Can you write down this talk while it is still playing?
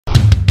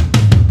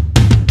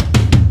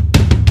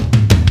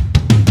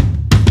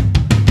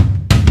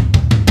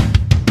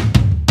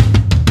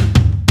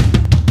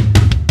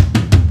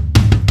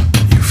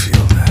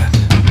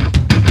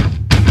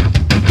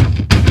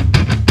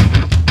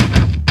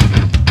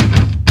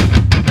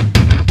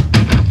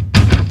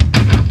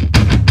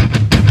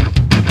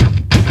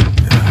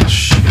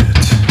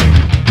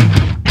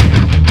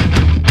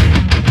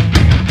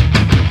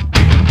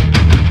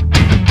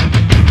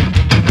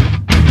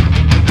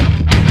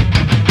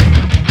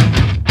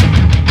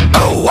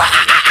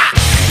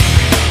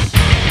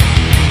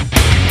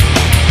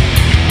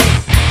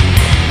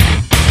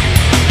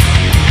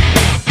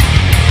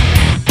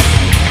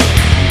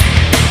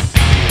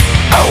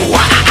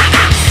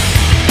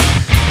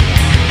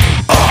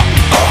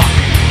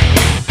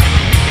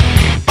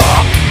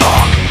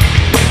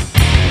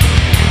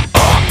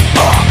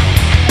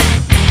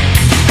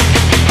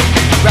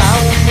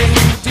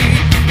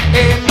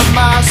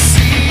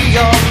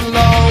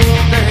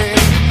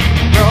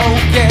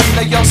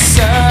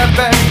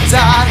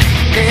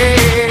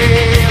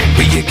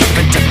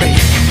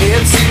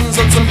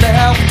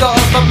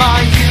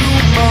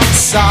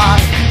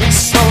inside,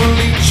 it's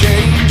slowly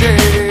changing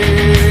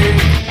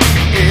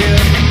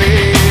in me.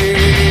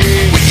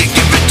 Will you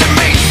give it to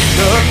me?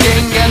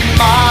 Looking at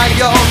my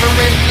own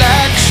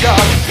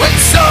reflection, When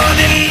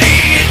suddenly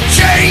it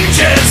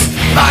changes,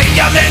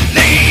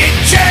 violently it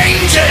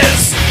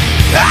changes.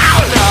 Oh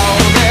no,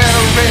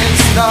 there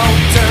is no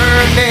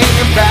turning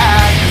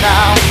back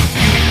now.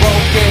 You've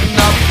woken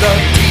up the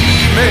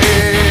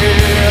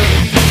demon.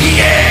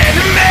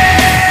 enemy!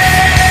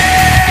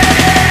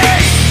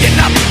 Get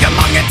up, come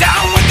on, get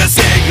down with the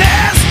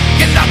sickness.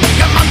 Get up,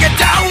 come on, get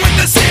down with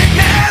the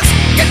sickness.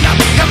 Get up,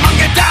 come on,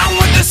 get down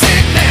with the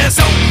sickness.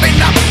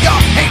 Open up your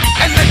hate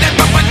and let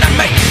everyone to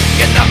me.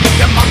 Get up,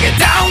 come on, get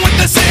down with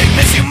the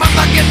sickness. You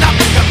mother, get up,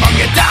 come on,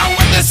 get down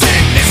with the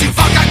sickness. You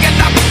fucker, get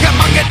up, come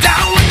on, get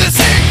down with the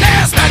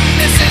sickness. And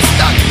this is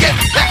the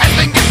gift that has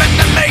been given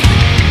to me.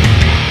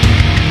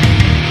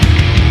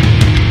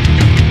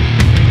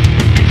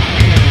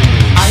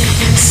 I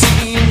can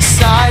see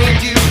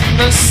inside you,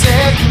 the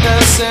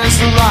sickness is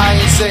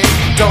rising.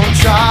 Don't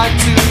try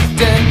to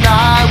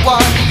deny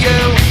what you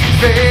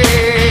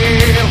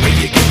feel. Will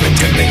you give it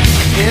to me?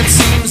 It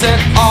seems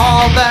that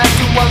all that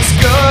was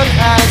good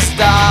has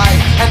died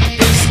and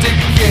is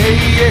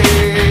decaying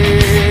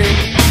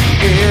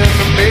in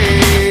me.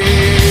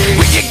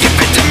 Will you give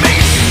it to me?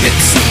 It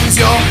seems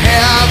you're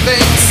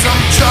having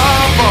some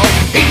trouble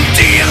In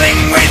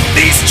dealing with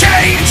these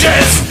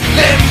changes,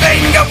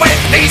 living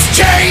with these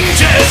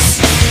changes.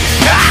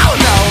 Oh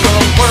no! now. The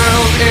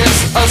world is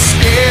a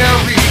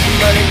scary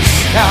place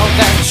now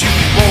that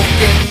you've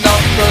woken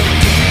up the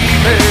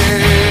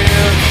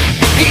demon.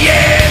 The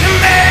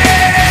enemy!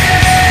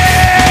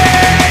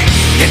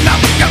 Get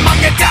up, come on,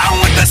 get down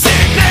with the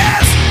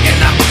sickness. Get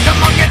up,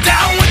 come on, get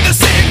down with the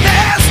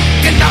sickness.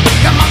 Get up,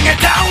 come on, get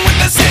down with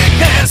the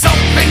sickness.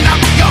 Open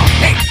up your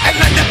hate and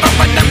let it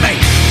burn to me.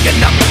 Get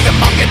up,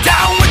 come on, get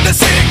down with the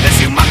sickness.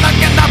 You mother,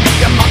 get up,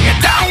 come on, get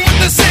down with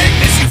the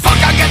sickness. You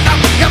fucker, get up,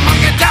 come on,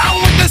 get down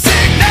with the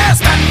sickness.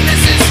 And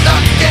this is the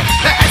gift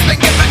that has been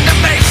given to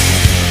me.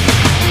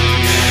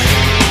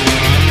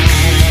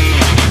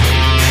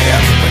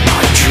 When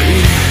I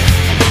dream,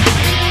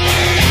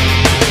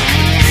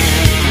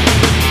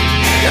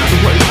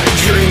 when I dream, when I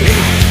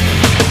dream,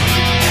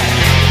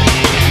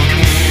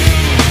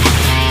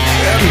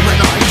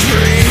 when I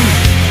dream.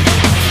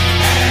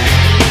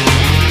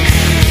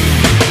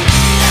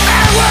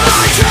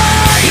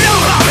 No,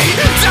 mommy,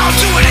 don't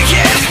do it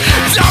again.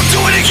 Don't do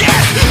it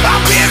again.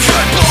 I'll be a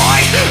good boy.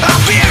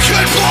 I'll be a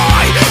good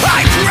boy.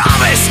 I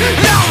promise.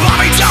 No,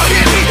 mommy, don't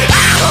hit me.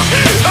 Ow!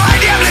 I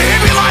never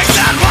hit me like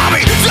that,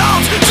 mommy.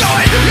 Don't do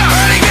it. You're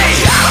hurting me.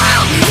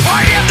 Ow!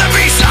 I have to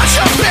be such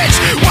a bitch.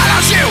 Why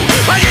don't you?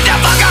 Why can't you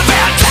fuck up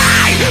and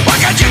die? Why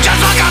can't you just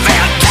fuck up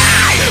and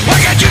die? Why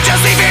can't you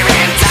just leave me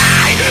and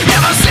die?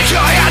 Never stick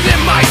your hand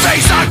in my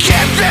face. I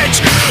can't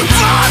bitch.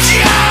 Fuck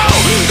you.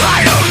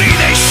 I don't need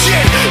this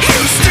shit. You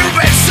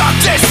stupid,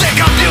 sadistic,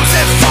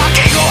 abusive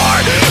fucking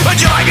whore. Would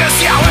you like to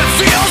see how it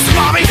feels,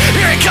 mommy?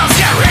 Here it comes,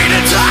 get ready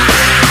to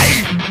die.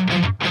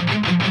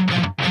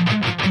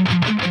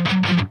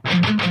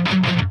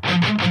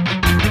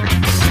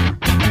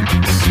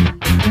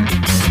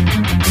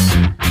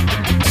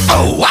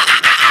 Oh,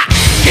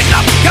 get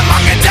up, come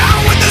on, get down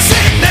with the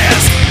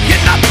sickness.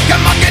 Get up,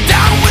 come on, get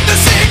down with the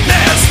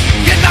sickness.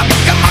 Get up,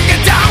 come on,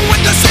 get down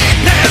with the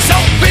sickness.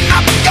 Open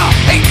up your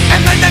hate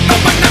and then it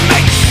open to me.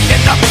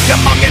 Get up,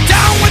 come on, get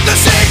down with the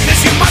sickness.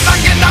 You mother,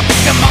 get up,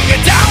 come on,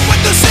 get down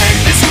with the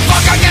sickness. You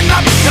fucker, get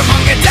up, come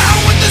on, get down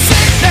with the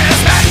sickness.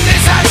 And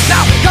this has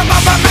now come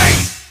over me.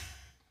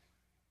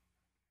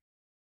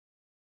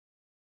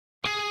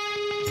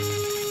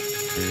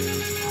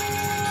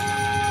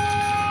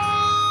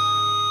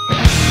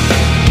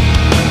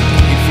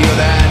 You feel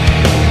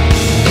that?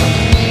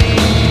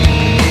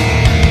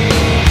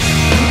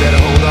 You better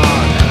hold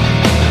on.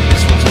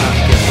 This one's about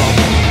to get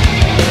bumpy.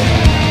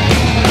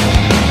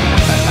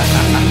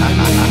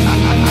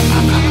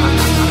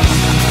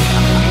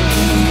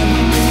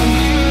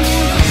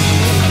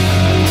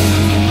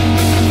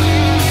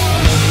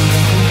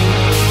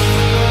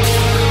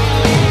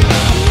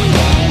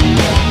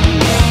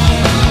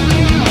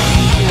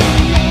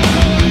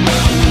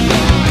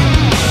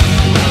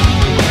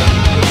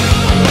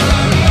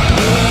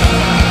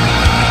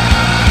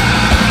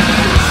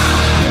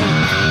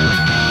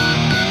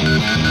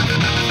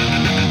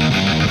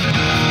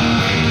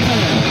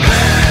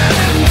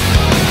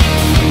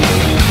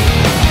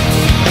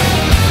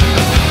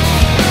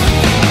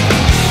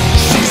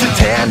 She's a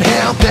 10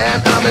 hell,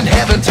 then I'm in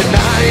heaven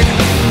tonight.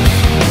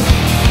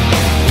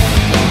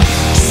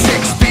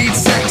 6-beat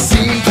sex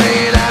scene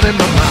playing out in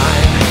my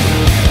mind.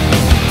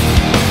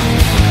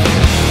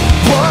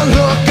 One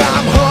look,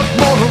 I'm hooked,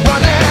 more to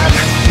running.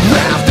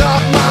 Revved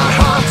up, my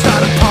heart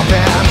started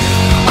pumping.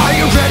 Are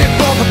you ready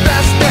for the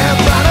best damn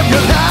ride of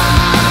your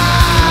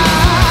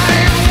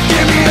life?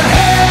 Give me a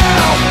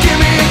hell, give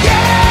me a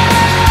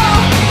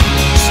yeah.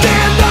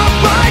 Stand up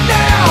right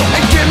now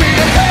and give me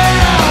a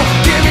hell,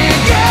 give me a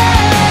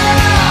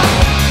yeah.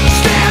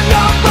 Stand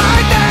up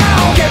right now,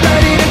 give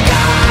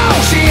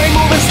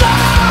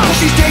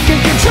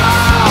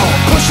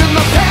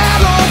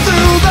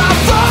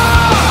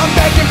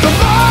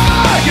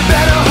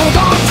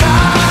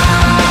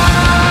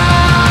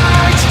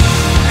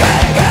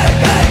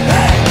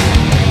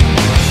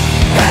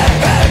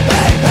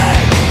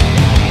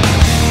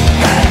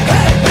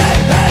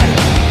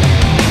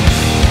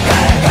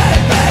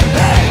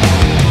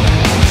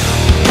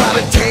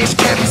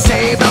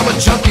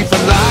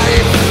for